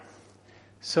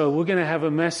So we're going to have a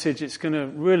message. It's going to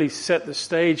really set the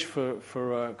stage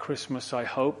for Christmas, I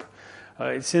hope.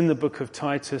 It's in the book of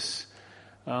Titus,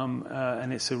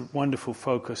 and it's a wonderful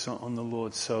focus on the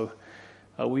Lord. So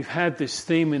we've had this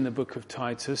theme in the book of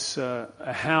Titus, a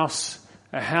house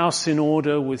in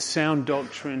order with sound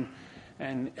doctrine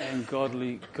and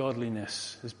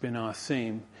godliness has been our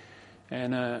theme.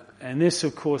 And this,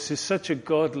 of course, is such a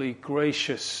godly,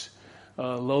 gracious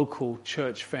local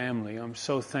church family. I'm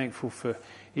so thankful for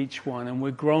each one, and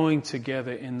we're growing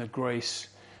together in the grace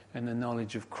and the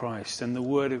knowledge of Christ. And the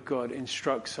Word of God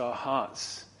instructs our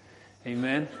hearts.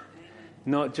 Amen?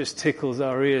 Not just tickles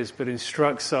our ears, but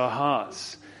instructs our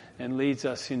hearts and leads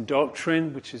us in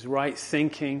doctrine, which is right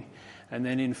thinking, and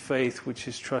then in faith, which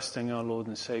is trusting our Lord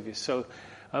and Savior. So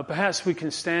perhaps we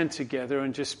can stand together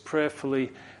and just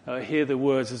prayerfully hear the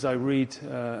words as I read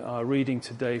our reading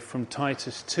today from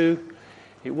Titus 2.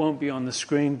 It won't be on the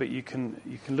screen, but you can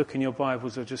look in your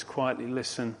Bibles or just quietly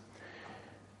listen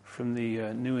from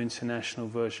the New International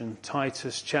Version.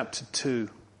 Titus chapter 2,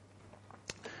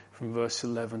 from verse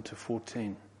 11 to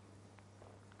 14.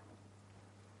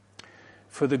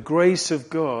 For the grace of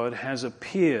God has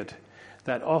appeared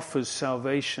that offers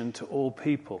salvation to all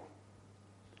people.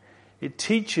 It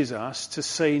teaches us to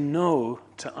say no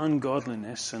to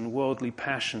ungodliness and worldly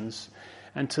passions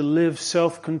and to live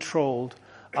self-controlled,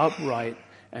 upright,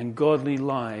 and godly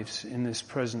lives in this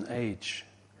present age,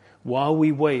 while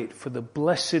we wait for the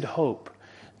blessed hope,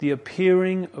 the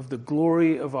appearing of the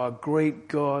glory of our great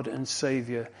God and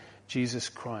Savior, Jesus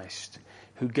Christ,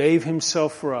 who gave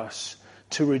himself for us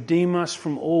to redeem us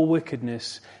from all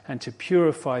wickedness and to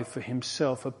purify for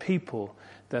himself a people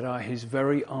that are his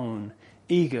very own,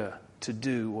 eager to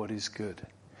do what is good.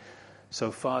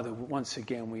 So, Father, once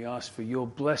again, we ask for your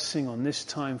blessing on this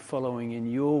time following in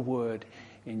your word.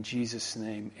 In Jesus'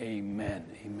 name, amen.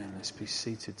 Amen. Let's be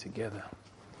seated together.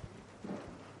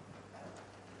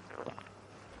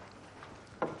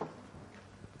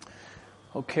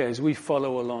 Okay, as we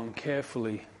follow along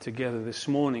carefully together this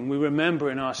morning, we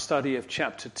remember in our study of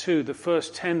chapter 2, the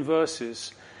first 10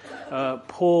 verses,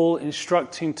 Paul,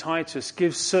 instructing Titus,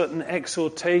 gives certain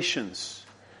exhortations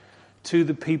to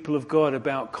the people of God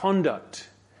about conduct.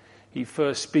 He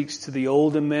first speaks to the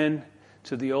older men,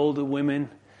 to the older women,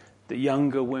 the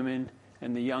younger women,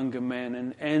 and the younger men,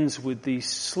 and ends with the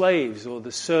slaves or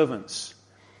the servants,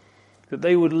 that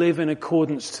they would live in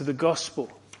accordance to the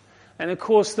gospel. And of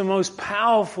course, the most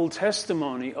powerful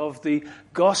testimony of the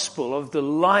gospel, of the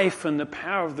life and the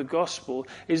power of the gospel,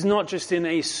 is not just in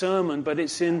a sermon, but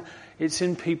it's in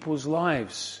people's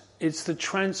lives. It's the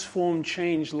transformed,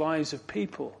 changed lives of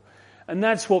people. And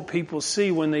that's what people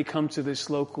see when they come to this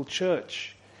local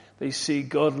church. They see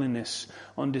godliness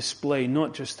on display,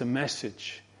 not just a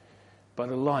message, but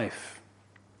a life.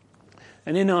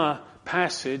 And in our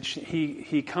passage,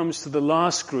 he comes to the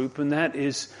last group, and that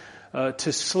is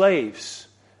to slaves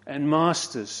and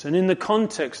masters. And in the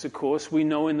context, of course, we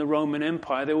know in the Roman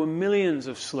Empire there were millions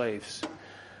of slaves.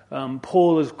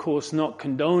 Paul is, of course, not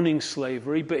condoning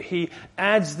slavery, but he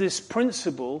adds this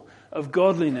principle of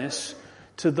godliness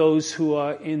to those who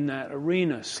are in that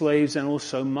arena. Slaves and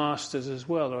also masters as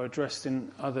well are addressed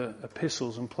in other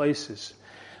epistles and places.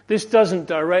 This doesn't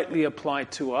directly apply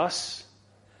to us,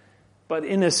 but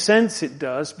in a sense it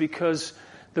does, because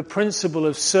the principle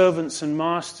of servants and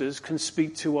masters can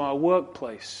speak to our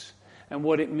workplace and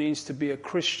what it means to be a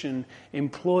Christian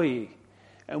employee.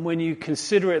 And when you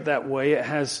consider it that way, it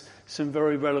has some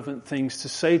very relevant things to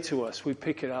say to us. We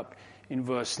pick it up in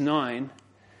verse 9,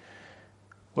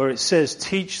 where it says,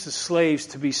 teach the slaves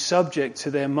to be subject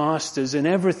to their masters in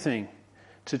everything,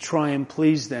 to try and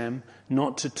please them,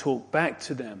 not to talk back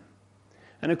to them.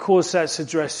 And of course that's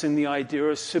addressing the idea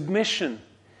of submission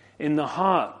in the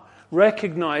heart,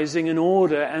 recognizing an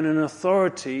order and an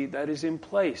authority that is in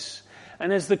place.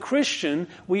 And as the Christian,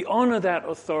 we honor that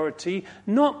authority,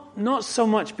 not so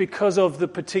much because of the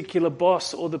particular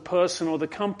boss or the person or the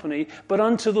company, but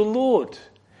unto the Lord.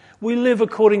 We live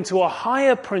according to a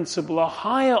higher principle, a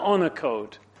higher honor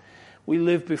code. We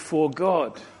live before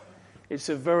God. It's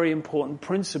a very important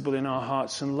principle in our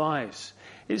hearts and lives.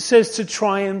 It says to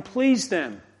try and please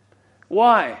them.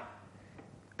 Why?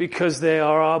 Because they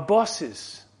are our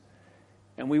bosses.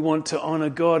 And we want to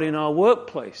honor God in our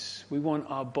workplace. We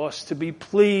want our boss to be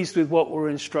pleased with what we're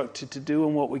instructed to do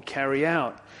and what we carry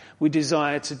out. We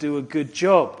desire to do a good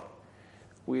job.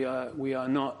 We are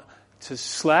not to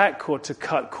slack or to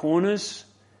cut corners,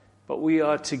 but we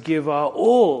are to give our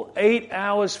all, 8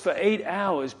 hours for 8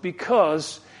 hours,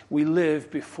 because we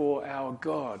live before our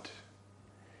God.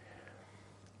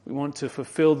 We want to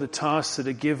fulfill the tasks that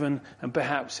are given, and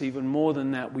perhaps even more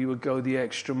than that, we would go the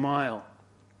extra mile.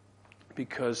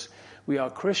 because we are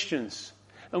Christians.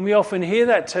 And we often hear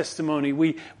that testimony.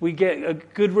 We get a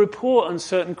good report on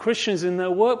certain Christians in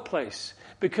their workplace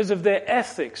because of their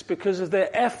ethics, because of their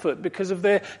effort, because of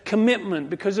their commitment,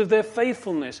 because of their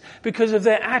faithfulness, because of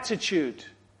their attitude.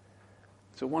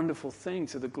 It's a wonderful thing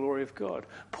to the glory of God.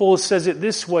 Paul says it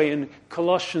this way in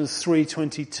Colossians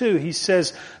 3:22. He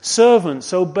says,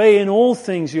 "Servants, obey in all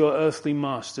things your earthly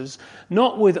masters,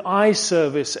 not with eye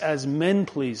service as men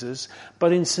pleasers,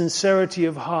 but in sincerity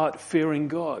of heart, fearing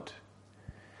God."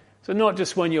 So not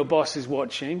just when your boss is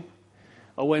watching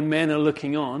or when men are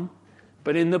looking on,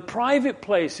 but in the private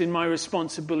place, in my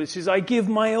responsibilities, I give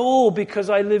my all because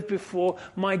I live before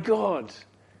my God.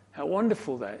 How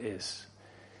wonderful that is.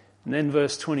 And then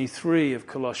verse 23 of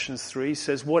Colossians 3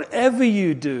 says, "Whatever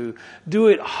you do, do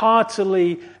it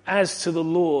heartily as to the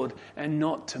Lord and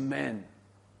not to men."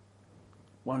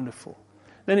 Wonderful.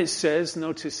 Then it says,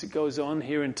 notice it goes on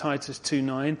here in Titus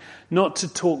 2:9, "not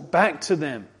to talk back to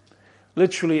them."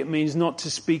 Literally it means not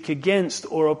to speak against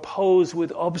or oppose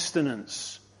with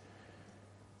obstinance.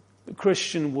 The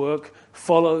Christian worker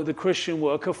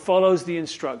follows the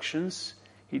instructions.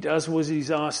 He does what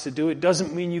he's asked to do. It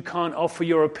doesn't mean you can't offer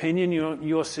your opinion,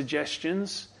 your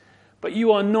suggestions, but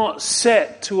you are not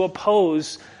set to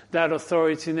oppose that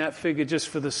authority and that figure just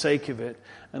for the sake of it,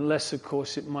 unless, of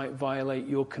course, it might violate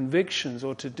your convictions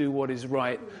or to do what is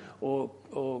right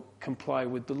or comply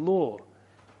with the law.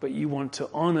 But you want to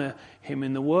honor him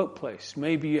in the workplace.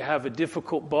 Maybe you have a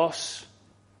difficult boss.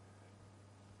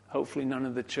 Hopefully none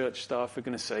of the church staff are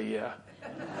going to say, yeah.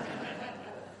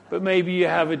 But maybe you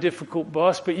have a difficult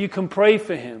boss, but you can pray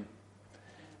for him.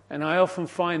 And I often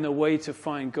find the way to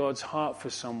find God's heart for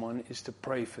someone is to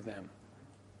pray for them.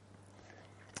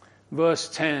 Verse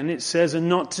 10, it says, "And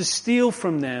not to steal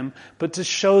from them, but to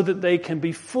show that they can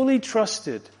be fully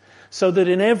trusted, so that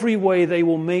in every way they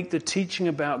will make the teaching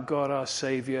about God our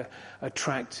Savior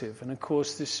attractive." And of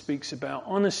course this speaks about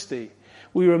honesty.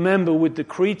 We remember with the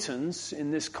Cretans,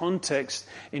 in this context,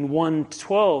 in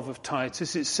 1:12 of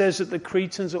Titus, it says that the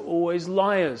Cretans are always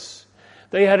liars.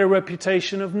 They had a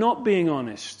reputation of not being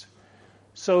honest.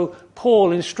 So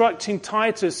Paul, instructing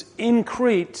Titus in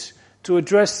Crete to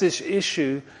address this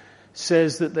issue,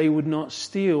 says that they would not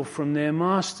steal from their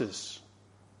masters.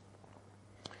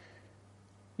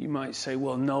 You might say,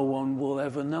 well, no one will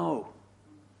ever know.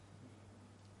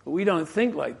 But we don't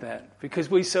think like that, because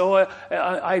we say, oh,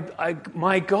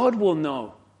 my God will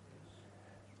know.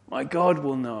 My God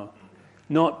will know.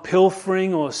 Not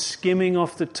pilfering or skimming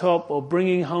off the top or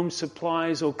bringing home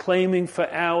supplies or claiming for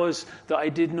hours that I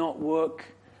did not work,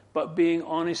 but being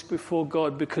honest before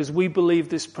God, because we believe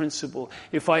this principle.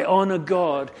 If I honor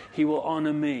God, He will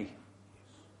honor me.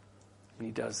 And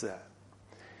He does that.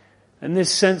 And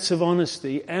this sense of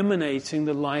honesty emanating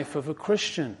the life of a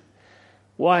Christian.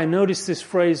 Why? Notice this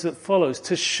phrase that follows.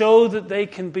 To show that they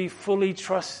can be fully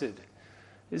trusted.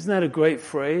 Isn't that a great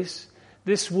phrase?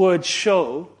 This word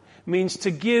show means to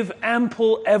give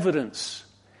ample evidence.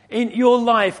 In your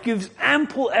life gives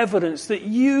ample evidence that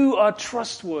you are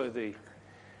trustworthy.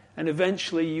 And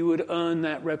eventually you would earn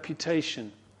that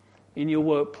reputation in your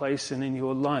workplace and in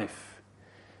your life.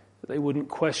 They wouldn't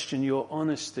question your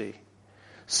honesty.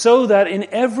 So that in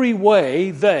every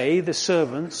way they, the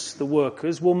servants, the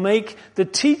workers, will make the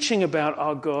teaching about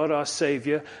our God, our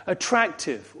Savior,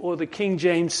 attractive. Or the King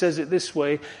James says it this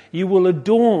way, you will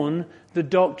adorn the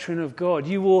doctrine of God.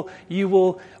 You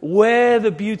will wear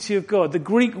the beauty of God. The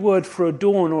Greek word for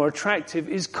adorn or attractive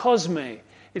is cosme.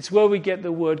 It's where we get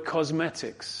the word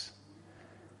cosmetics.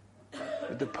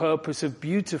 With the purpose of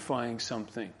beautifying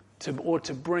something. Or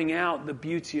to bring out the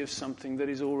beauty of something that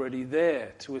is already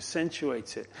there, to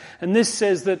accentuate it. And this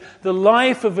says that the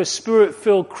life of a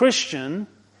Spirit-filled Christian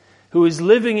who is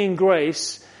living in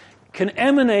grace can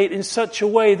emanate in such a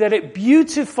way that it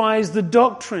beautifies the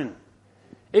doctrine.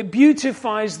 It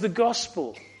beautifies the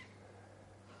gospel.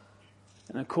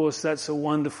 And of course, that's a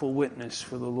wonderful witness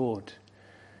for the Lord.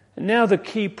 And now the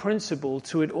key principle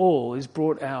to it all is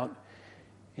brought out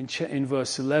in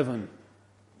verse 11.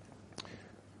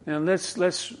 Now let's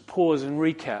pause and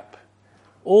recap.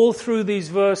 All through these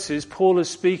verses, Paul is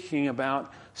speaking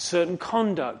about certain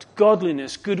conduct,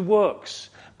 godliness, good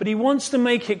works. But he wants to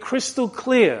make it crystal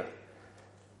clear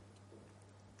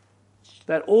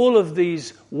that all of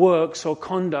these works or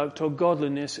conduct or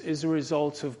godliness is a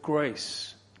result of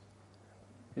grace.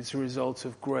 It's a result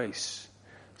of grace.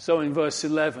 So in verse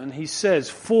 11, he says,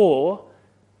 for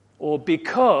or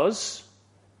because...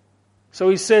 So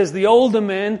he says, the older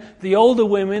men, the older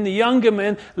women, the younger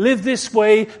men, live this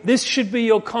way. This should be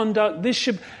your conduct.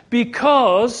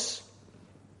 Because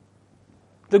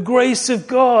the grace of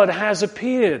God has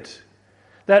appeared.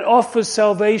 that offers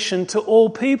salvation to all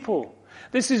people.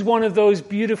 This is one of those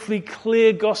beautifully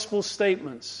clear gospel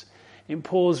statements in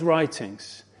Paul's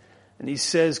writings. And he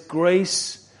says,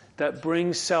 grace that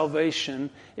brings salvation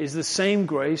is the same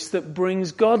grace that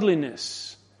brings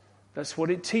godliness. That's what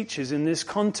it teaches in this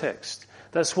context.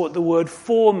 That's what the word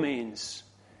for means.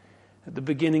 At the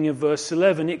beginning of verse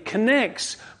 11, it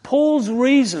connects Paul's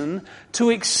reason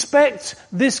to expect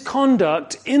this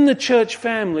conduct in the church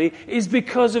family is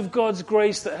because of God's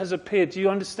grace that has appeared. Do you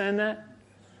understand that?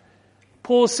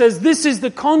 Paul says this is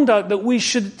the conduct that we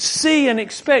should see and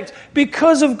expect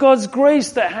because of God's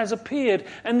grace that has appeared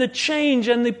and the change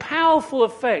and the powerful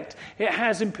effect it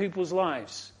has in people's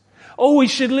lives. Oh, we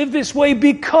should live this way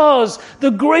because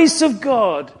the grace of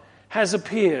God has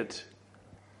appeared.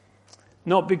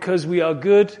 Not because we are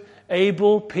good,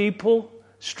 able people,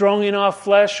 strong in our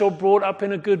flesh or brought up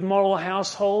in a good moral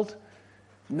household.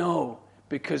 No,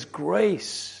 because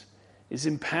grace is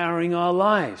empowering our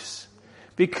lives.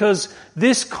 Because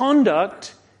this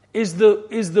conduct is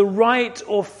the right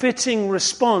or fitting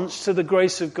response to the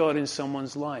grace of God in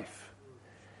someone's life.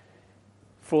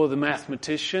 For the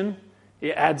mathematician,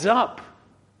 it adds up.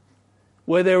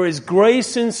 Where there is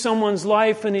grace in someone's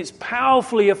life and it's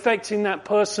powerfully affecting that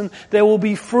person, there will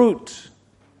be fruit.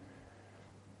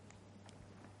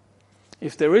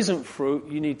 If there isn't fruit,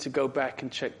 you need to go back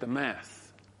and check the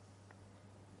math.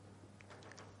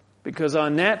 Because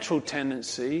our natural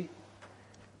tendency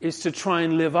is to try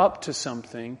and live up to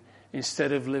something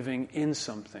instead of living in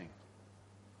something.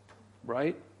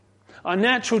 Right? Our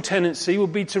natural tendency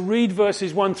would be to read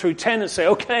verses 1 through 10 and say,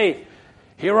 okay,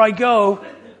 here I go.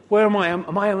 Where am I?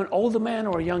 Am I an older man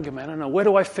or a younger man? I don't know. Where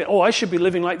do I fit? Oh, I should be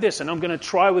living like this, and I'm going to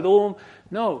try with all.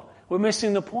 No, we're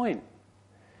missing the point.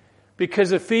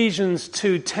 Because Ephesians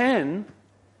 2:10,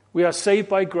 we are saved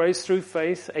by grace through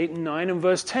faith, 8 and 9, and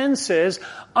verse 10 says,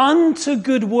 unto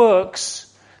good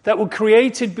works that were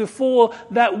created before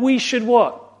that we should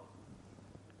what?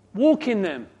 Walk in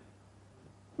them.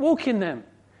 Walk in them.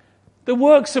 The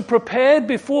works are prepared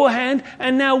beforehand,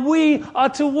 and now we are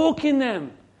to walk in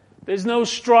them. There's no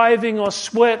striving or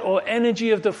sweat or energy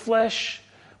of the flesh,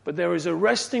 but there is a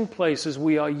resting place as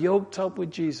we are yoked up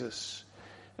with Jesus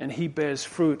and He bears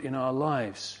fruit in our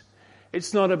lives.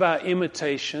 It's not about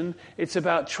imitation, it's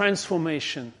about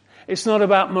transformation. It's not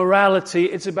about morality,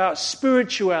 it's about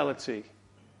spirituality.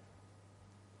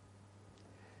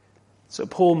 So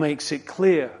Paul makes it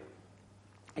clear.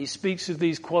 He speaks of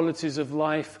these qualities of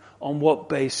life on what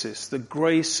basis? The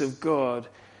grace of God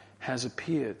has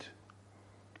appeared.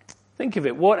 Think of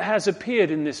it. What has appeared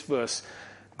in this verse?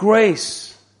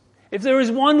 Grace. If there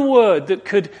is one word that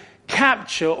could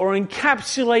capture or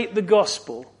encapsulate the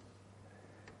gospel,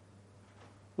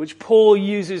 which Paul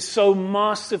uses so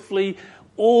masterfully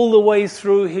all the way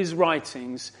through his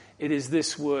writings, it is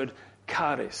this word,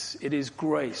 charis. It is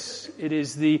grace. It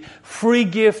is the free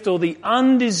gift or the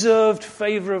undeserved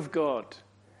favor of God.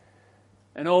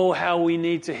 And oh, how we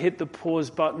need to hit the pause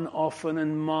button often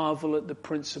and marvel at the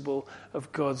principle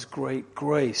of God's great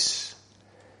grace.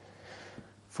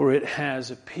 For it has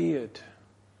appeared.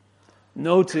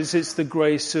 Notice it's the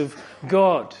grace of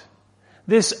God.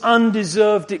 This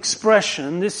undeserved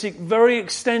expression, this very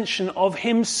extension of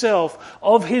Himself,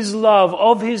 of His love,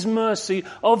 of His mercy,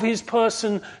 of His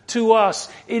person to us.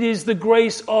 It is the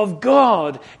grace of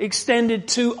God extended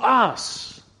to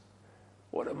us.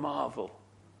 What a marvel.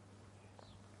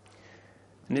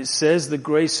 And it says the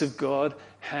grace of God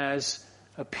has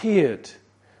appeared.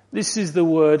 This is the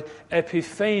word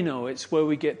epiphano. It's where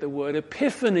we get the word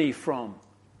epiphany from.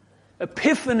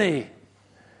 Epiphany.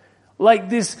 Like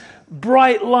this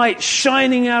bright light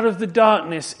shining out of the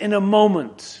darkness in a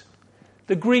moment.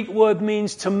 The Greek word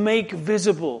means to make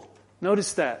visible.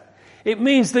 Notice that. It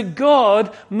means that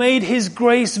God made His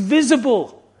grace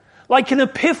visible. Like an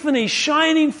epiphany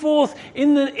shining forth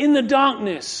in the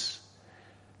darkness.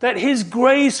 That His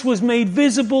grace was made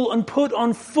visible and put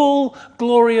on full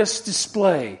glorious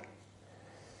display.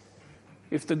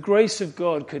 If the grace of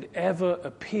God could ever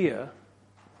appear,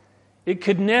 it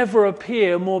could never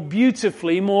appear more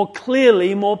beautifully, more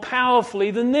clearly, more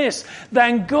powerfully than this.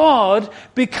 Than God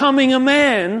becoming a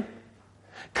man,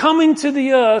 coming to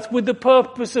the earth with the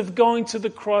purpose of going to the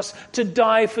cross to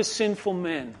die for sinful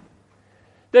men.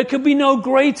 There could be no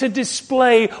greater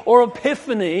display or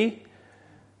epiphany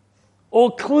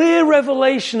or clear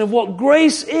revelation of what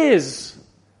grace is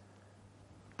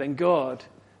than God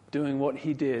doing what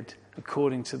He did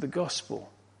according to the gospel.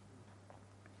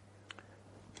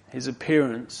 His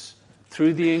appearance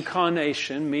through the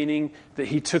incarnation, meaning that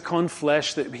he took on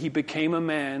flesh, that he became a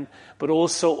man, but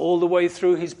also all the way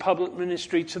through his public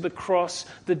ministry to the cross,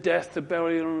 the death, the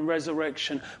burial, and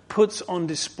resurrection, puts on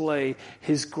display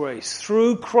his grace.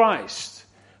 Through Christ,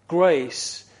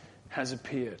 grace has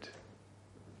appeared.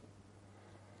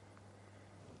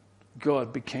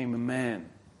 God became a man.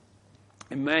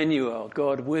 Emmanuel,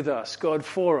 God with us, God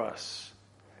for us,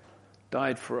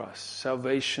 died for us.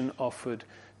 Salvation offered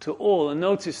to all. And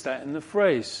notice that in the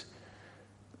phrase,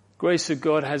 grace of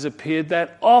God has appeared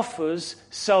that offers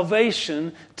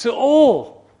salvation to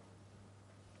all.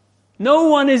 No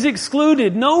one is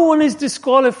excluded. No one is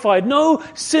disqualified. No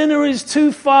sinner is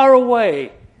too far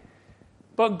away.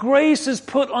 But grace has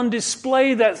put on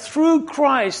display that through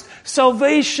Christ,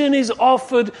 salvation is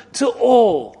offered to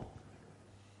all.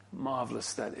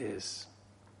 Marvelous that is.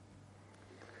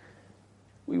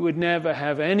 We would never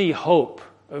have any hope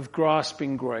of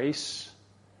grasping grace,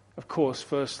 of course,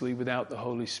 firstly, without the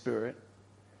Holy Spirit,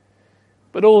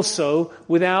 but also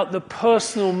without the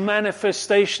personal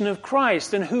manifestation of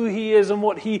Christ and who he is and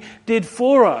what he did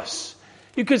for us.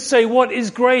 You could say, what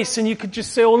is grace? And you could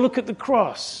just say, oh, look at the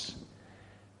cross.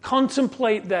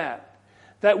 Contemplate that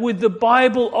with the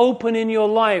Bible open in your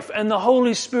life and the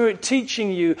Holy Spirit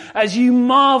teaching you, as you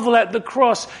marvel at the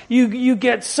cross, you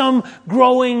get some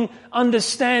growing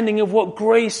understanding of what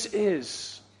grace is.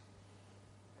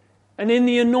 And in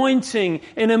the anointing,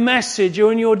 in a message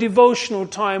or in your devotional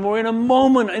time or in a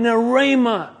moment, in a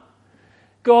rhema,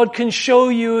 God can show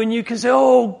you and you can say,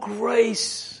 oh,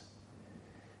 grace.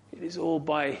 It is all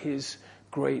by his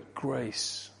great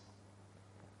grace.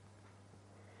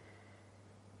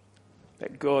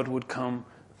 That God would come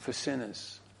for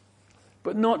sinners.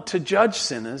 But not to judge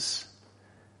sinners,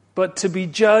 but to be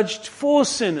judged for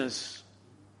sinners.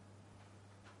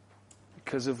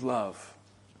 Because of love.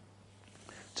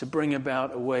 To bring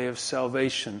about a way of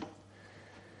salvation.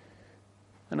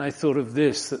 And I thought of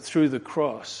this, that through the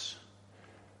cross,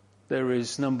 there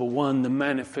is, number one, the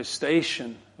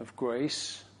manifestation of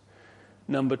grace.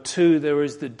 Number two, there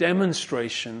is the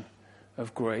demonstration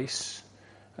of grace.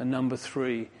 And number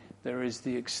three, there is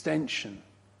the extension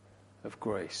of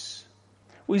grace.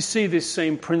 We see this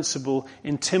same principle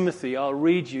in Timothy. I'll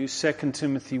read you 2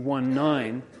 Timothy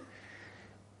 1:9.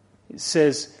 It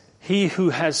says, he who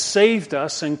has saved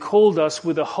us and called us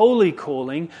with a holy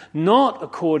calling, not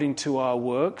according to our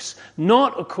works,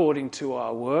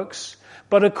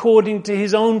 but according to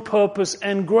his own purpose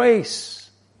and grace,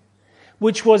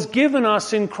 which was given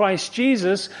us in Christ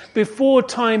Jesus before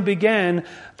time began.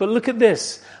 But look at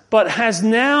this. But has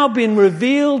now been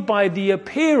revealed by the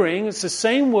appearing, it's the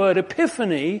same word,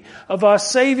 epiphany, of our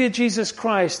Savior Jesus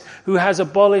Christ, who has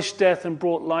abolished death and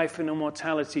brought life and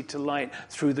immortality to light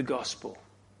through the gospel.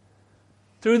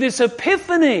 Through this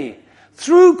epiphany,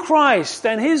 through Christ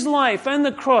and his life and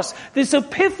the cross, this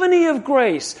epiphany of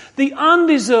grace, the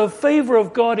undeserved favor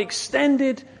of God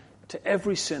extended to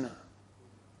every sinner.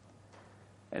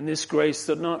 And this grace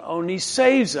that not only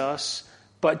saves us,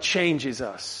 but changes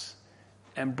us.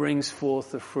 And brings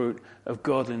forth the fruit of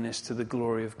godliness to the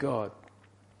glory of God.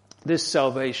 This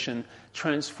salvation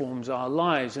transforms our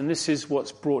lives, and this is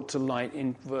what's brought to light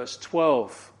in verse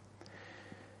 12.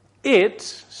 It,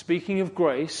 speaking of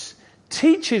grace,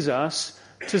 teaches us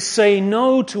to say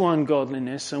no to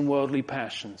ungodliness and worldly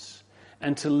passions,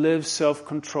 and to live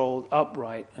self-controlled,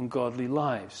 upright, and godly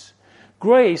lives.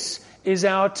 Grace is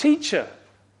our teacher.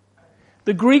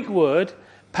 The Greek word,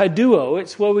 paduo,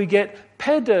 it's where we get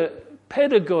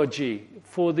pedagogy,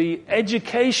 for the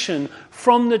education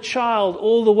from the child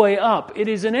all the way up. It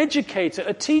is an educator,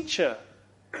 a teacher.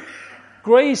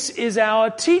 Grace is our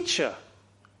teacher.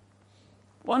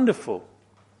 Wonderful.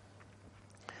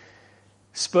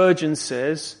 Spurgeon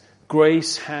says,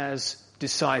 grace has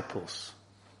disciples.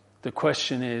 The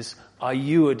question is, are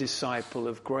you a disciple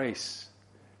of grace?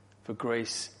 For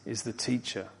grace is the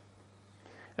teacher.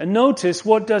 And notice,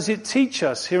 what does it teach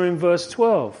us here in verse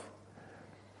 12?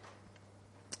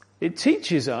 It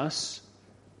teaches us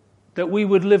that we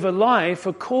would live a life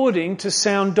according to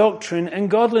sound doctrine and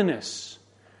godliness.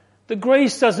 The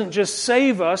grace doesn't just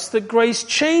save us, the grace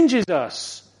changes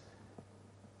us.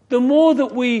 The more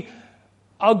that we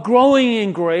are growing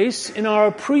in grace, in our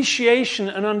appreciation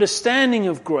and understanding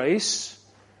of grace,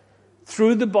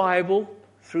 through the Bible,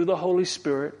 through the Holy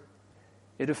Spirit,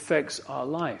 it affects our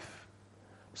life.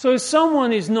 So if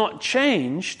someone is not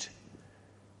changed,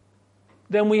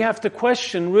 then we have to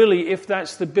question really if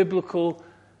that's the biblical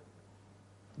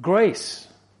grace.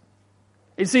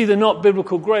 It's either not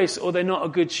biblical grace or they're not a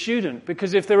good student.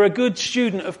 Because if they're a good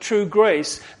student of true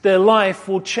grace, their life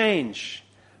will change.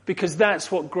 Because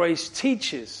that's what grace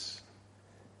teaches.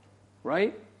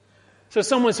 right? So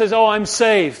someone says, oh, I'm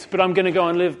saved, but I'm going to go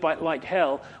and live like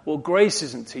hell. Well, grace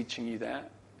isn't teaching you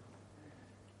that.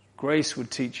 Grace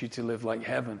would teach you to live like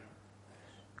heaven.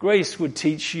 Grace would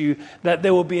teach you that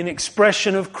there will be an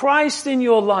expression of Christ in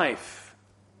your life.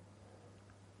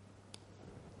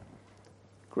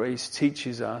 Grace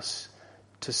teaches us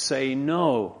to say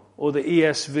no. Or the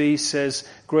ESV says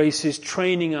grace is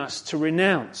training us to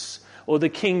renounce. Or the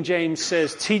King James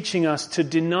says teaching us to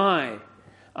deny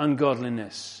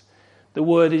ungodliness. The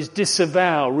word is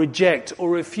disavow, reject,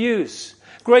 or refuse.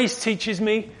 Grace teaches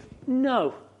me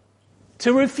no,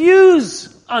 to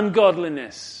refuse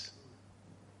ungodliness.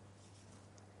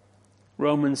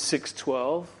 Romans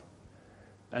 6:12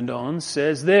 and on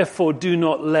says, therefore do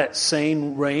not let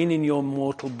sin reign in your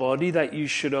mortal body, that you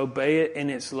should obey it in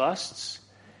its lusts.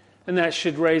 And that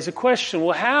should raise a question.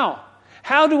 Well, how?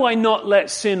 How do I not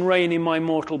let sin reign in my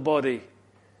mortal body?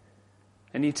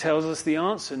 And he tells us the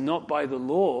answer, not by the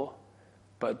law,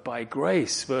 but by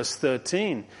grace. Verse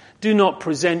 13, do not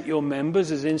present your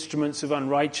members as instruments of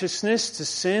unrighteousness to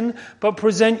sin, but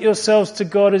present yourselves to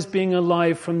God as being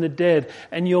alive from the dead,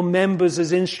 and your members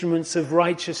as instruments of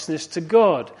righteousness to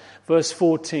God. Verse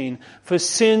 14, for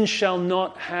sin shall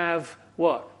not have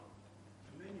what?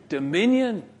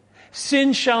 Dominion.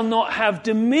 Sin shall not have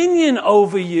dominion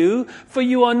over you, for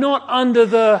you are not under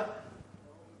the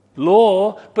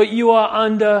law, but you are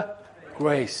under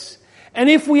grace. And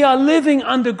if we are living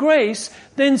under grace,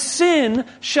 then sin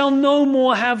shall no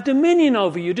more have dominion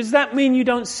over you. Does that mean you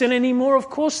don't sin anymore? Of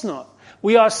course not.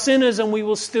 We are sinners and we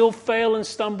will still fail and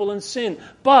stumble and sin.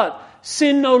 But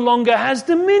sin no longer has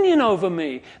dominion over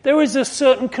me. There is a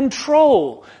certain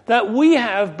control that we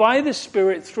have by the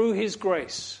Spirit through His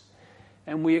grace.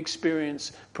 And we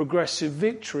experience progressive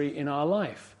victory in our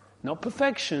life. Not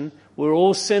perfection. We're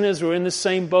all sinners. We're in the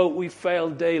same boat. We fail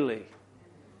daily.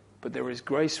 But there is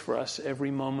grace for us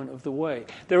every moment of the way.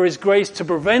 There is grace to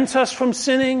prevent us from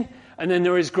sinning, and then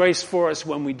there is grace for us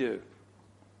when we do.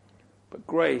 But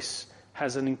grace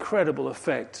has an incredible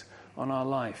effect on our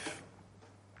life.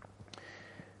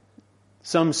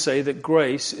 Some say that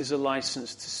grace is a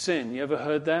license to sin. You ever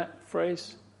heard that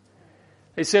phrase?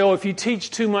 They say, oh, if you teach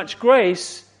too much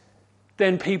grace,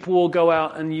 then people will go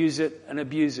out and use it and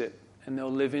abuse it. And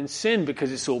they'll live in sin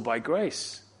because it's all by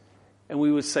grace. And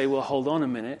we would say, well, hold on a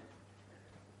minute.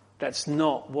 That's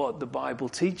not what the Bible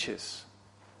teaches.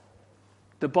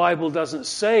 The Bible doesn't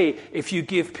say if you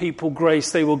give people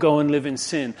grace, they will go and live in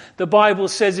sin. The Bible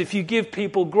says if you give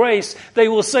people grace, they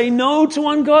will say no to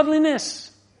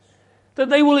ungodliness. That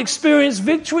they will experience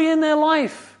victory in their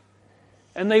life.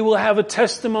 And they will have a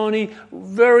testimony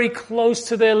very close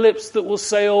to their lips that will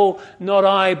say, oh, not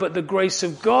I, but the grace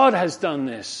of God has done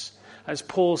this. As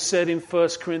Paul said in 1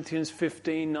 Corinthians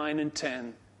 15, 9 and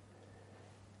 10.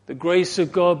 The grace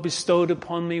of God bestowed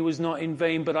upon me was not in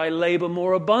vain, but I labor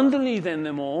more abundantly than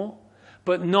them all.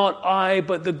 But not I,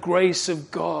 but the grace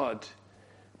of God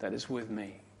that is with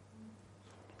me.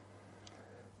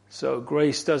 So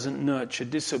grace doesn't nurture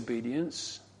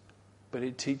disobedience, but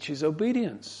it teaches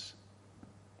obedience.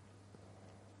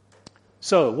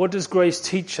 So, what does grace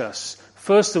teach us?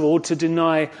 First of all, to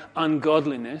deny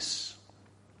ungodliness.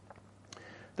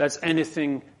 That's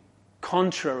anything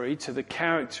contrary to the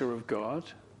character of God.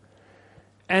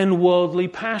 And worldly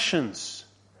passions.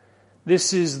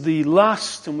 This is the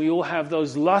lust, and we all have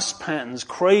those lust patterns,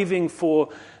 craving for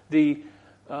that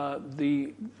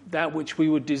which we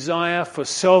would desire, for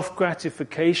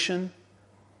self-gratification.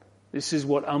 This is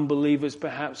what unbelievers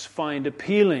perhaps find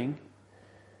appealing.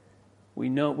 We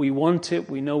know we want it,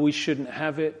 we know we shouldn't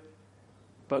have it,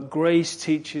 but grace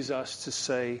teaches us to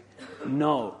say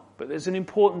no. But there's an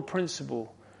important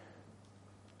principle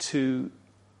to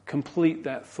complete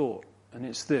that thought, and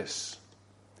it's this.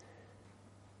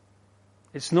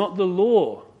 It's not the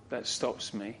law that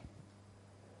stops me,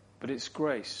 but it's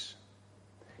grace.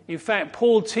 In fact,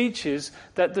 Paul teaches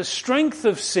that the strength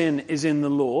of sin is in the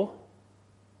law,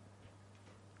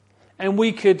 and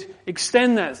we could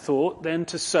extend that thought then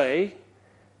to say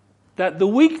that the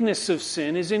weakness of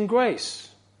sin is in grace.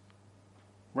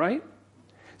 Right?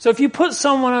 So if you put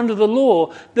someone under the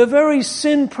law, the very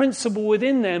sin principle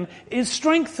within them is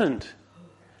strengthened.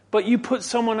 But you put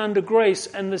someone under grace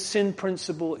and the sin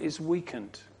principle is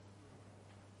weakened.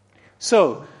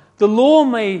 So, the law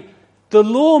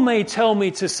may tell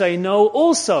me to say no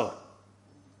also.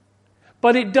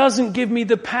 But it doesn't give me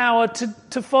the power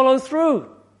to follow through.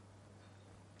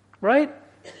 Right?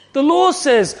 The law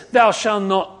says, thou shalt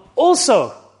not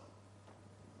also.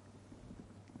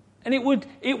 And it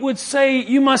would say,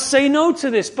 you must say no to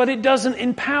this, but it doesn't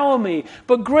empower me.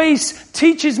 But grace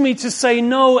teaches me to say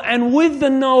no, and with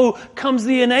the no comes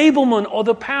the enablement or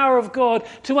the power of God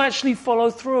to actually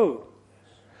follow through.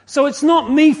 So it's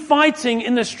not me fighting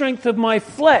in the strength of my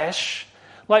flesh,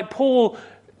 like Paul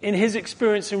in his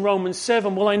experience in Romans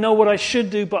 7. Well, I know what I should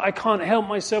do, but I can't help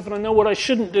myself, and I know what I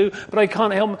shouldn't do, but I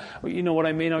can't help. Well, you know what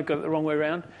I mean? I got it the wrong way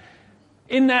around.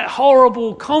 In that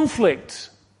horrible conflict,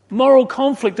 moral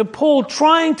conflict of Paul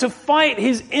trying to fight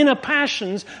his inner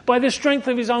passions by the strength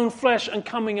of his own flesh and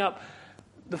coming up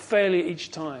the failure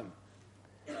each time.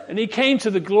 And he came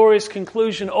to the glorious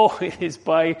conclusion, oh, it is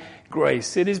by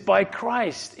grace. It is by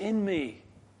Christ in me.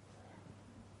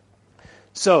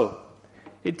 So,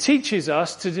 it teaches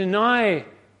us to deny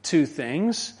two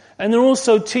things, and it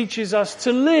also teaches us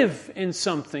to live in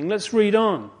something. Let's read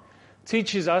on.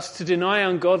 Teaches us to deny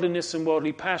ungodliness and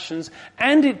worldly passions,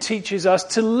 and it teaches us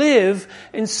to live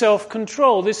in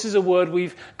self-control. This is a word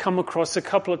we've come across a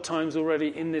couple of times already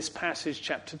in this passage,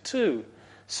 chapter 2.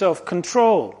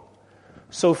 Self-control.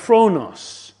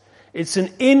 Sophronos. It's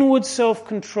an inward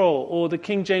self-control, or the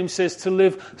King James says to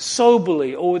live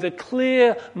soberly or with a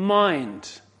clear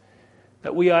mind.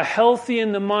 That we are healthy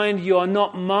in the mind, you are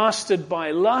not mastered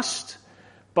by lust,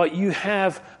 but you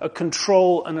have a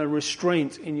control and a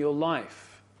restraint in your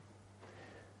life.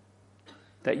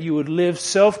 That you would live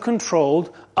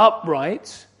self-controlled,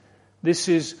 upright. This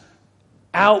is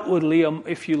outwardly,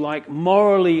 if you like,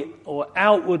 morally or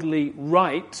outwardly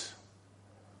right.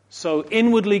 So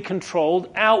inwardly controlled,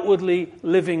 outwardly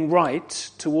living right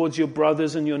towards your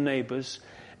brothers and your neighbors,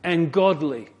 and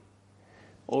godly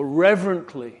or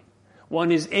reverently.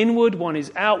 One is inward, one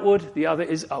is outward, the other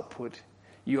is upward.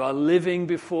 You are living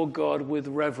before God with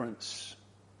reverence.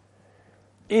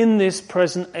 In this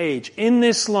present age, in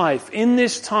this life, in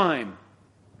this time.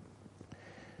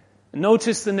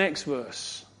 Notice the next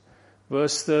verse.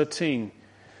 Verse 13.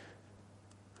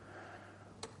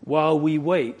 While we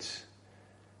wait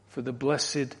for the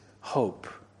blessed hope.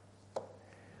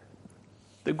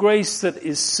 The grace that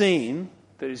is seen,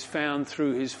 that is found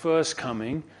through his first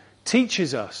coming,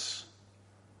 teaches us.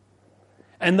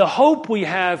 And the hope we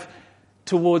have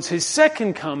towards his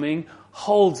second coming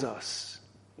holds us.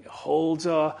 It holds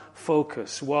our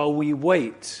focus while we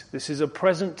wait. This is a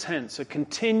present tense, a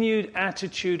continued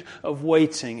attitude of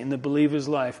waiting in the believer's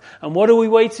life. And what are we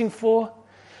waiting for?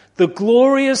 The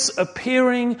glorious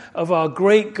appearing of our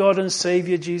great God and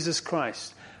Savior Jesus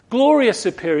Christ. Glorious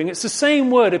appearing. It's the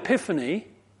same word, epiphany.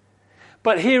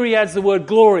 But here he adds the word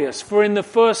glorious. For in the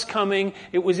first coming,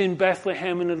 it was in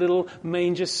Bethlehem in a little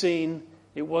manger scene.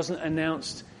 It wasn't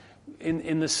announced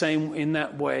in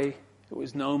that way. It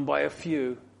was known by a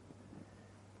few.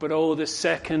 But the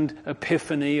second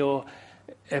epiphany or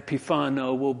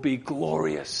epiphano will be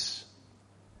glorious.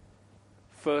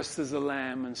 First as a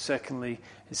lamb, and secondly,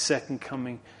 his second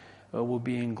coming will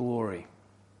be in glory.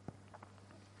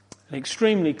 An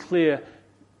extremely clear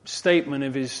statement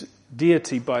of his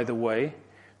deity, by the way.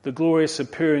 The glorious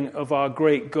appearing of our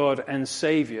great God and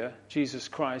Savior, Jesus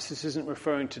Christ. This isn't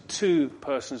referring to two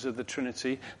persons of the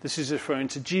Trinity. This is referring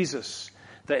to Jesus,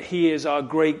 that he is our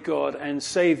great God and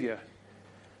Savior.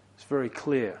 It's very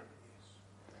clear.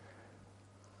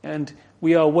 And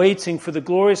we are waiting for the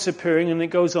glorious appearing, and it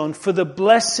goes on, for the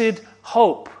blessed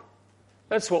hope.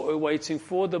 That's what we're waiting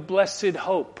for, the blessed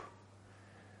hope.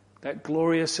 That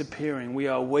glorious appearing, we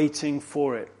are waiting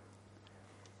for it.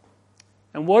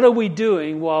 And what are we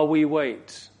doing while we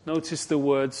wait? Notice the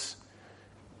words,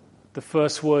 the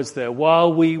first words there,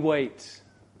 while we wait.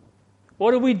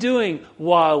 What are we doing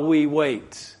while we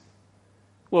wait?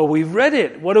 Well, we've read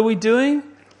it. What are we doing?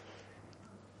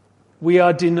 We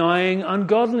are denying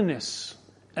ungodliness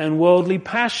and worldly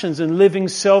passions and living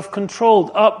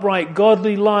self-controlled, upright,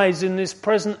 godly lives in this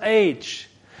present age.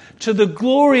 To the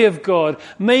glory of God,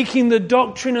 making the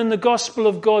doctrine and the gospel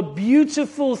of God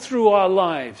beautiful through our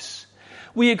lives.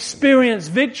 We experience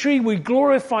victory, we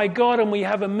glorify God, and we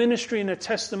have a ministry and a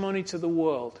testimony to the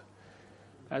world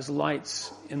as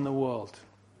lights in the world.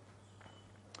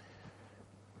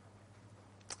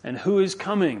 And who is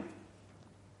coming?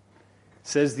 It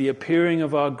says the appearing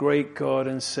of our great God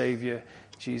and Savior,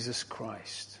 Jesus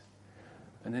Christ.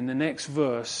 And in the next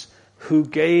verse, who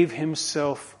gave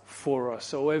himself for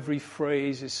us. Oh, every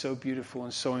phrase is so beautiful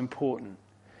and so important.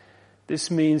 This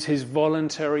means his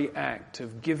voluntary act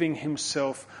of giving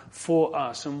himself for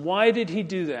us. And why did he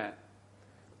do that?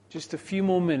 Just a few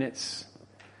more minutes.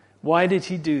 Why did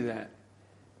he do that?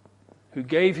 Who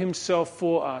gave himself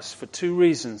for us for two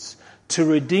reasons. To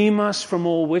redeem us from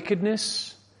all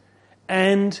wickedness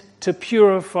and to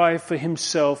purify for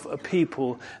himself a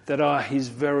people that are his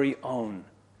very own.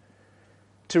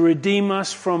 to redeem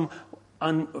us from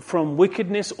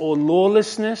wickedness or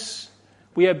lawlessness.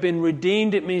 We have been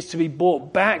redeemed. It means to be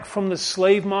bought back from the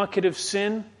slave market of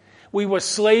sin. We were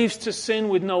slaves to sin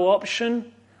with no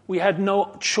option. We had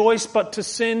no choice but to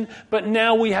sin, but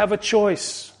now we have a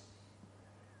choice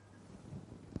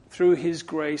through His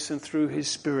grace and through His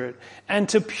Spirit. And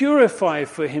to purify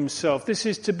for Himself. This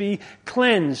is to be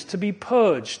cleansed, to be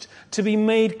purged, to be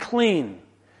made clean.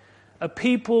 A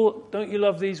people, don't you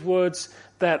love these words,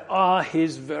 that are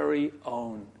His very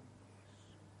own.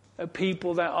 A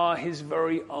people that are His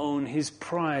very own, His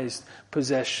prized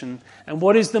possession. And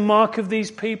what is the mark of these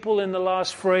people in the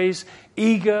last phrase?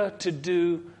 Eager to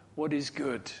do what is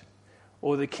good.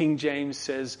 Or the King James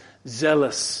says,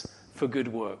 zealous for good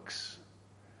works.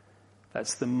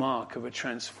 That's the mark of a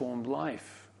transformed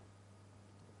life.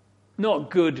 Not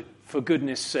good for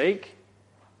goodness sake,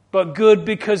 but good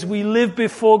because we live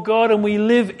before God and we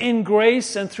live in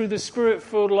grace, and through the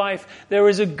Spirit-filled life there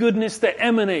is a goodness that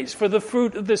emanates. For the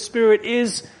fruit of the Spirit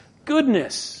is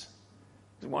goodness.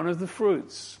 It's one of the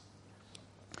fruits.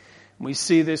 We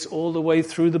see this all the way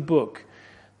through the book,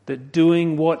 that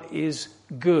doing what is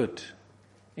good.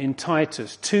 In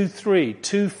Titus 2:3,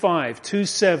 2:5,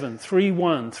 2:7,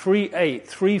 3:1, 3:8,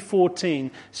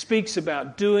 3:14 speaks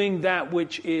about doing that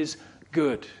which is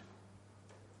good.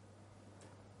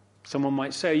 Someone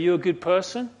might say, are you a good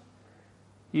person?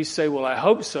 You say, well, I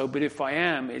hope so, but if I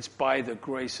am, it's by the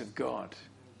grace of God.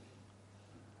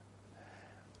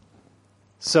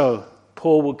 So,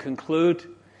 Paul will conclude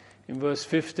in verse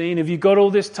 15. Have you got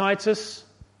all this, Titus?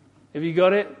 Have you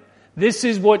got it? This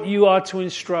is what you are to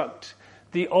instruct.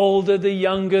 The older, the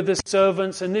younger, the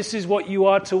servants, and this is what you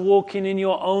are to walk in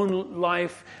your own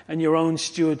life and your own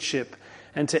stewardship,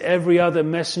 and to every other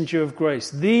messenger of grace.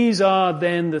 These are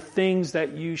then the things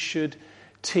that you should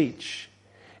teach.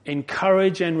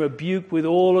 Encourage and rebuke with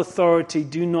all authority.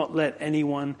 Do not let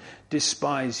anyone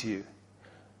despise you.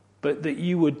 But that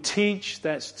you would teach,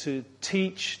 that's to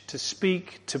teach, to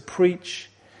speak, to preach.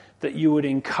 That you would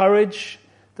encourage,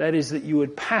 that is, that you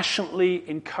would passionately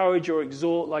encourage or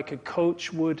exhort like a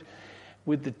coach would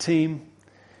with the team.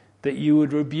 That you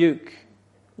would rebuke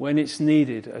when it's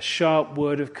needed, a sharp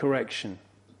word of correction.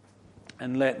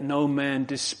 And let no man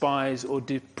despise or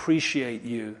depreciate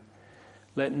you.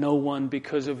 Let no one,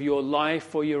 because of your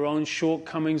life or your own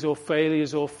shortcomings or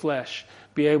failures or flesh,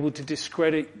 be able to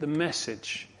discredit the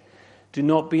message. Do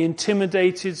not be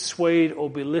intimidated, swayed, or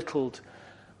belittled,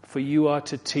 for you are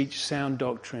to teach sound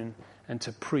doctrine and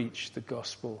to preach the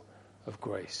gospel of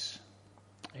grace.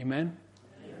 Amen?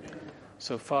 Amen.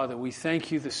 So, Father, we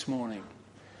thank you this morning.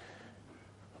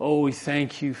 Oh, we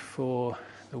thank you for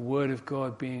the Word of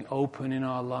God being open in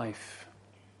our life,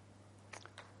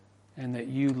 and that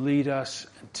you lead us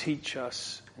and teach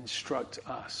us, instruct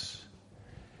us.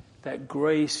 That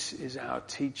grace is our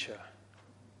teacher.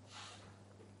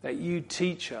 That you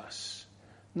teach us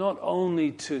not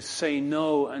only to say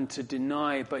no and to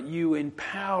deny, but you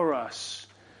empower us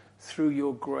through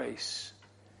your grace.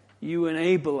 You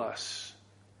enable us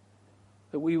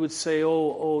that we would say,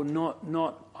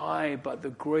 not I, but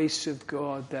the grace of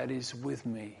God that is with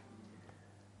me.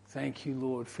 Thank you,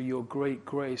 Lord, for your great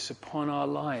grace upon our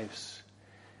lives.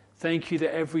 Thank you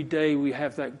that every day we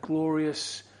have that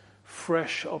glorious,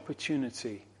 fresh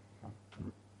opportunity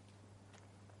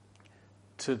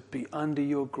to be under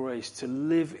your grace, to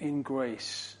live in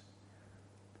grace,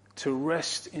 to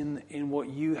rest in what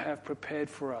you have prepared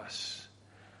for us.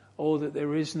 Oh, that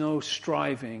there is no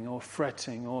striving or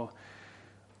fretting or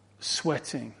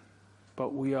sweating,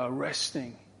 but we are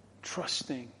resting,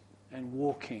 trusting, and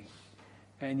walking.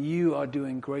 And you are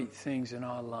doing great things in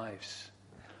our lives.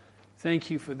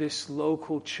 Thank you for this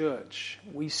local church.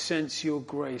 We sense your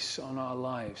grace on our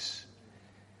lives,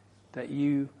 that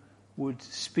you would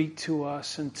speak to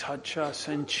us and touch us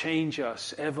and change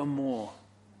us evermore,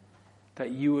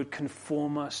 that you would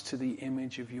conform us to the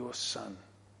image of your Son,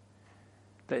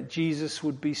 that Jesus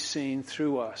would be seen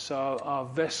through us, our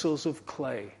vessels of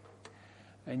clay,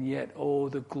 and yet all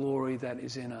the glory that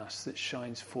is in us that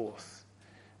shines forth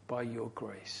by your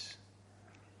grace.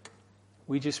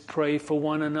 We just pray for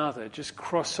one another, just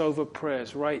crossover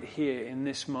prayers right here in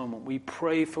this moment. We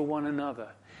pray for one another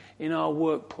in our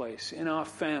workplace, in our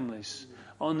families,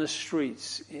 on the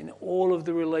streets, in all of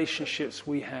the relationships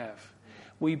we have.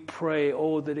 We pray,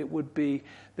 that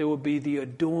there would be the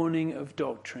adorning of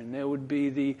doctrine. There would be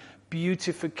the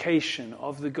beautification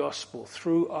of the gospel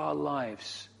through our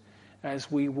lives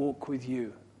as we walk with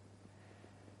you.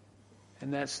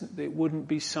 And it wouldn't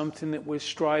be something that we're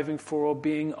striving for or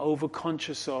being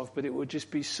overconscious of, but it would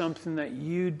just be something that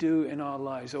you do in our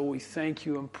lives. Oh, we thank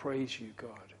you and praise you,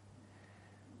 God.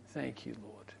 Thank you,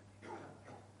 Lord.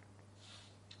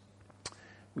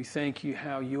 We thank you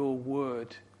how your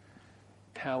word,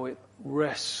 how it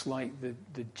rests like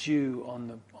the dew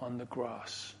on the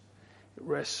grass. It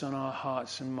rests on our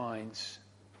hearts and minds.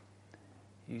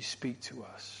 You speak to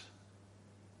us.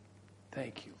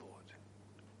 Thank you,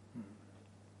 Lord.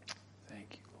 Thank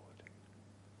you, Lord.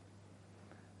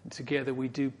 And together we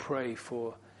do pray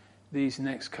for these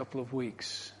next couple of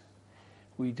weeks.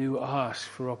 We do ask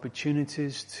for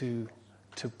opportunities to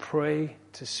pray,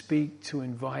 to speak, to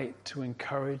invite, to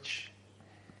encourage.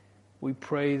 We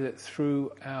pray that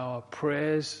through our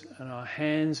prayers and our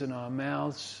hands and our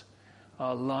mouths,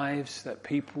 our lives, that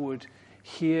people would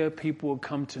hear, people would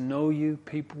come to know you,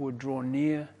 people would draw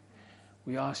near.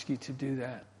 We ask you to do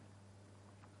that.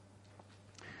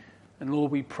 And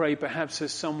Lord, we pray perhaps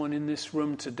there's someone in this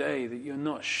room today that you're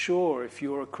not sure if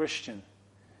you're a Christian.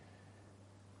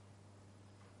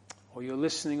 Or you're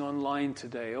listening online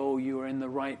today. Oh, you are in the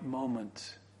right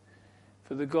moment.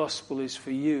 For the gospel is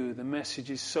for you. The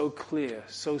message is so clear,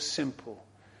 so simple.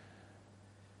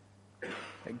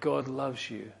 That God loves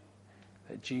you.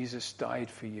 That Jesus died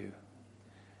for you.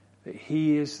 That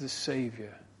He is the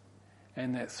Savior.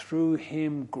 And that through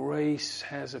Him grace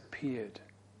has appeared.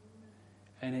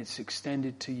 And it's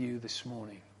extended to you this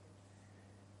morning.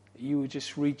 You would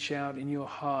just reach out in your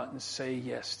heart and say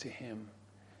yes to Him.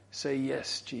 Say,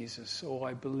 yes, Jesus. Oh,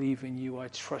 I believe in you. I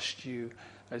trust you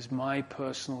as my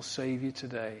personal Savior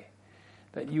today.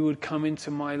 That you would come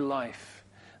into my life.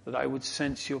 That I would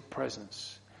sense your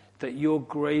presence. That your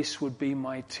grace would be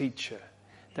my teacher.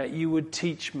 That you would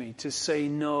teach me to say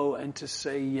no and to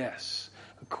say yes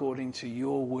according to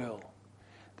your will.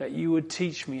 That you would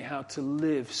teach me how to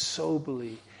live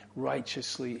soberly,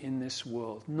 righteously in this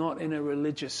world. Not in a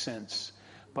religious sense,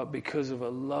 but because of a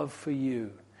love for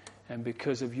you. And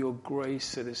because of your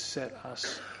grace that has set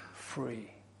us free.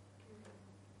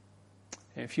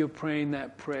 And if you're praying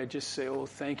that prayer, just say, oh,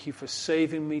 thank you for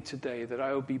saving me today, that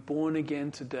I will be born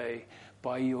again today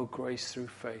by your grace through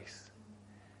faith.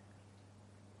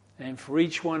 And for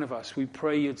each one of us, we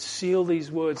pray you'd seal these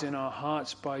words in our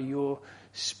hearts by your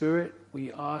Spirit.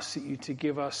 We ask that you to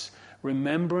give us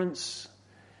remembrance.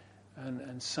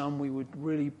 And some we would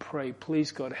really pray,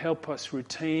 please God, help us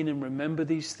retain and remember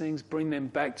these things. Bring them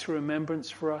back to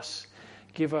remembrance for us.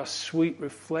 Give us sweet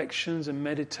reflections and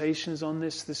meditations on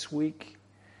this week.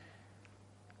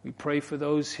 We pray for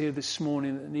those here this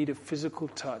morning that need a physical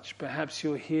touch. Perhaps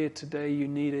you're here today, you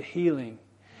need a healing.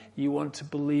 You want to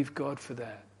believe God for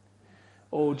that.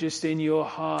 Or just in your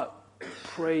heart,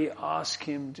 pray, ask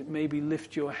Him to maybe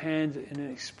lift your hand in an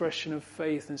expression of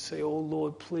faith and say, oh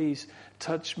Lord, please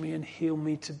touch me and heal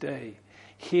me today.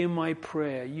 Hear my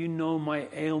prayer. You know my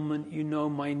ailment. You know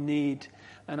my need.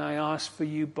 And I ask for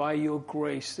you by your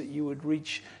grace that you would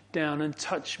reach down and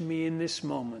touch me in this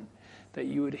moment, that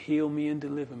you would heal me and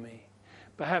deliver me.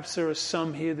 Perhaps there are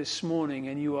some here this morning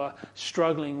and you are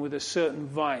struggling with a certain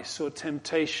vice or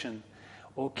temptation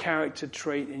or character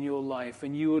trait in your life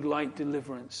and you would like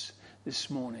deliverance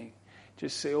this morning.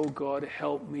 Just say, oh God,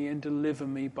 help me and deliver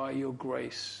me by your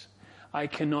grace. I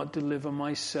cannot deliver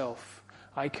myself.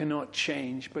 I cannot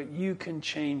change, but you can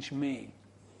change me.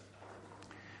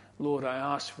 Lord, I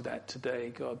ask for that today.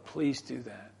 God, please do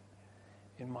that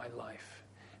in my life.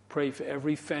 Pray for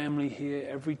every family here,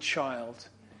 every child,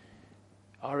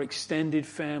 our extended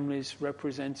families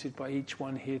represented by each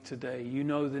one here today. You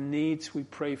know the needs. We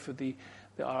pray for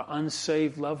our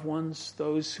unsaved loved ones,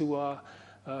 those who are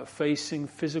facing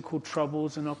physical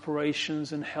troubles and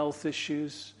operations and health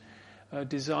issues,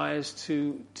 desires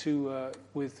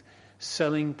with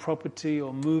selling property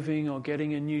or moving or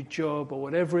getting a new job or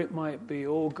whatever it might be.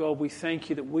 Oh God, we thank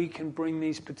you that we can bring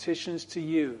these petitions to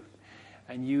you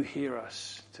and you hear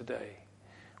us today.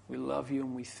 We love you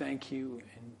and we thank you.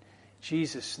 In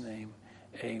Jesus' name,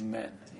 amen.